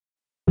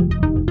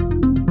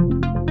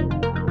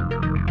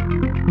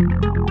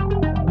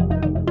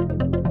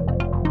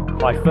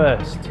My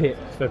first tip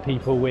for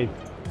people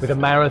with a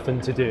marathon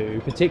to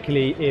do,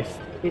 particularly if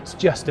it's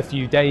just a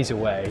few days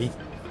away,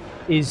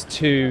 is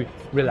to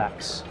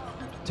relax,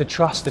 to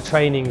trust the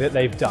training that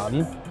they've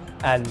done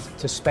and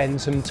to spend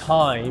some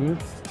time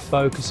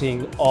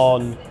focusing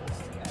on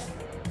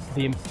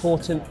the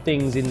important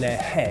things in their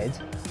head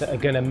that are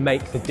going to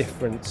make the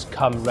difference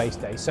come race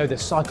day. So the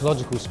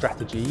psychological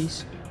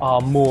strategies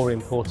are more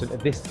important at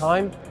this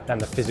time than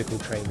the physical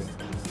training.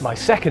 My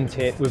second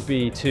tip would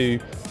be to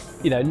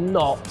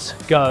not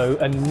go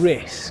and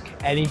risk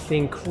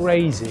anything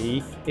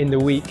crazy in the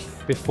week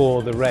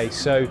before the race.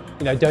 So,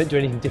 don't do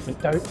anything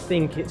different. Don't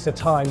think it's a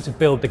time to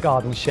build the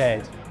garden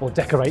shed or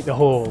decorate the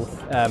hall.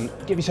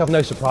 Give yourself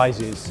no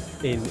surprises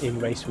in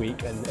race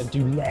week and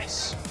do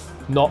less,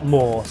 not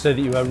more, so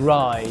that you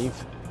arrive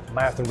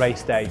marathon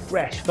race day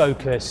fresh,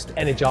 focused,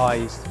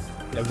 energized,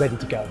 ready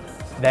to go.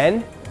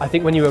 Then, I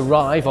think when you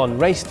arrive on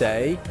race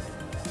day,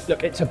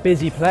 look, it's a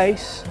busy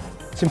place.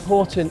 It's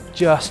important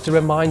just to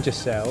remind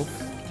yourself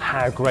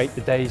how great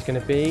the day is going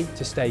to be,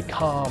 to stay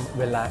calm,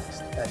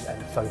 relaxed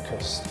and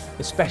focused,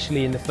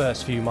 especially in the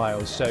first few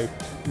miles. So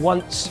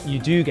once you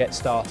do get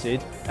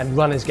started and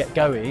runners get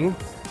going,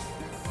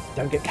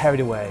 don't get carried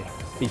away.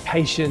 Be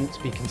patient,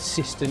 be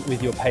consistent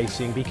with your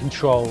pacing, be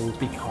controlled,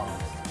 be calm.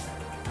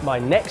 My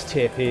next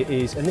tip here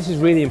is, and this is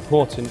really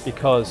important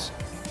because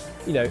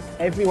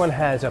everyone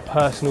has a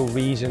personal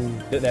reason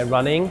that they're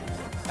running,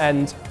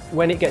 and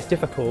when it gets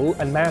difficult,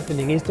 and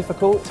marathoning is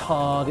difficult, it's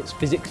hard, it's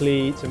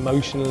physically, it's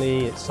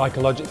emotionally, it's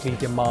psychologically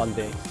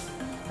demanding.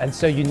 And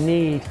so you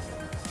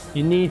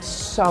need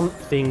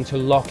something to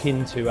lock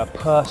into, a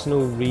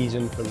personal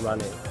reason for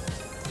running.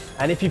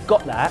 And if you've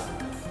got that,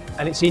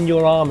 and it's in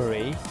your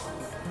armoury,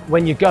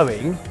 when you're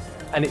going,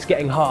 and it's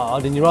getting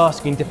hard, and you're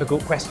asking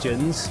difficult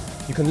questions,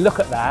 you can look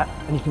at that,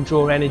 and you can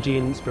draw energy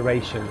and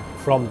inspiration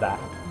from that.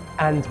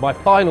 And my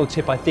final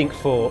tip, I think,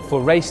 for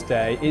race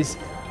day is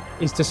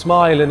to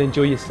smile and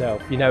enjoy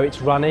yourself.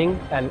 It's running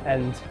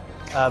and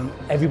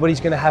everybody's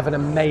going to have an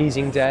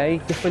amazing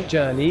day, different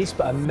journeys,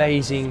 but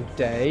amazing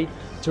day.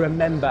 To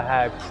remember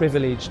how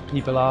privileged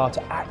people are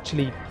to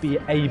actually be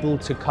able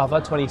to cover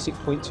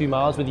 26.2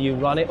 miles, whether you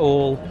run it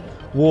all,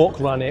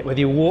 run it, whether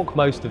you walk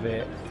most of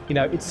it.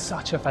 It's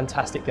such a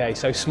fantastic day.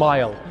 So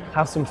smile,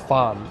 have some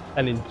fun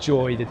and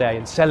enjoy the day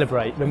and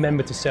celebrate.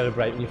 Remember to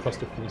celebrate when you cross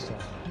the finish line.